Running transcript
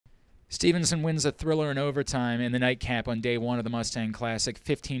Stevenson wins a thriller in overtime in the nightcap on day one of the Mustang Classic,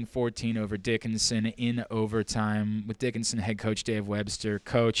 15-14 over Dickinson in overtime with Dickinson head coach Dave Webster.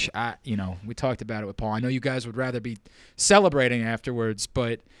 Coach, we talked about it with Paul. I know you guys would rather be celebrating afterwards,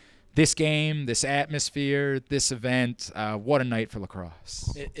 but this game, this atmosphere, this event, what a night for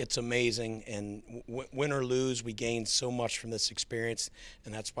lacrosse. It's amazing, and win or lose, we gain so much from this experience,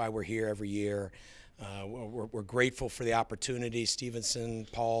 and that's why we're here every year. We're grateful for the opportunity. Stevenson,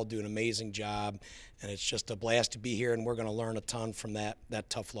 Paul do an amazing job, and it's just a blast to be here, and we're going to learn a ton from that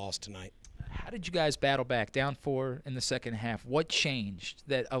tough loss tonight. How did you guys battle back? Down 4 in the second half. What changed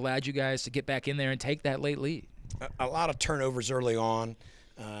that allowed you guys to get back in there and take that late lead? A lot of turnovers early on.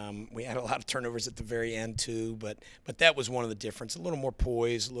 We had a lot of turnovers at the very end too, but that was one of the difference. A little more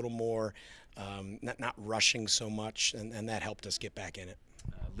poise, a little more not rushing so much, and that helped us get back in it.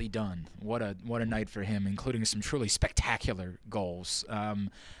 Lee Dunn, what a night for him, including some truly spectacular goals.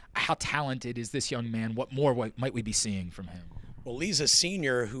 How talented is this young man? What more might we be seeing from him? Well, Lee's a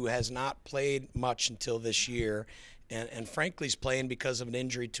senior who has not played much until this year, and frankly is playing because of an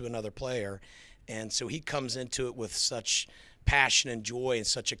injury to another player, and so he comes into it with such passion and joy and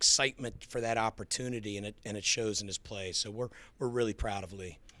such excitement for that opportunity, and it shows in his play. So we're really proud of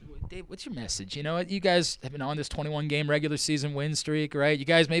Lee. Dave, what's your message? You know, you guys have been on this 21-game regular season win streak, right? You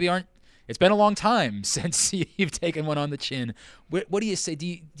guys maybe aren't – it's been a long time since you've taken one on the chin. What do you say?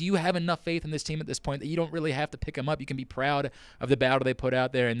 Do you have enough faith in this team at this point that you don't really have to pick them up? You can be proud of the battle they put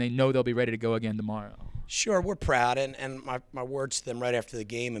out there, and they know they'll be ready to go again tomorrow. Sure, we're proud, and my words to them right after the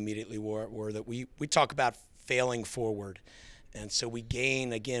game immediately were that we talk about failing forward. And so we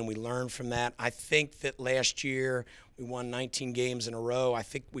gain, again, we learn from that. I think that last year we won 19 games in a row. I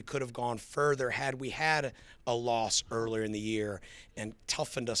think we could have gone further had we had a loss earlier in the year and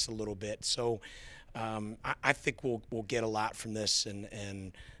toughened us a little bit. So I think we'll get a lot from this,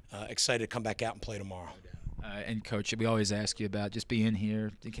 and excited to come back out and play tomorrow. And, Coach, we always ask you about just being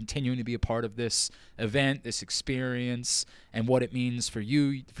here, continuing to be a part of this event, this experience, and what it means for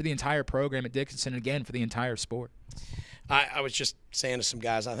you, for the entire program at Dickinson, and, again, for the entire sport. I was just saying to some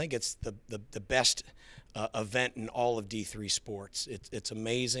guys, I think it's the best event in all of D3 sports. It's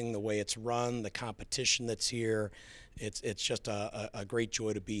amazing the way it's run, the competition that's here. It's just a great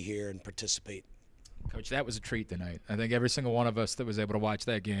joy to be here and participate. Coach, that was a treat tonight. I think every single one of us that was able to watch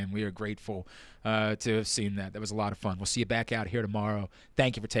that game, we are grateful to have seen that. That was a lot of fun. We'll see you back out here tomorrow.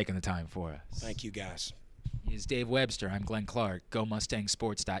 Thank you for taking the time for us. Thank you, guys. He's Dave Webster. I'm Glenn Clark.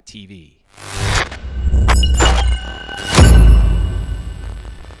 GoMustangSports.tv.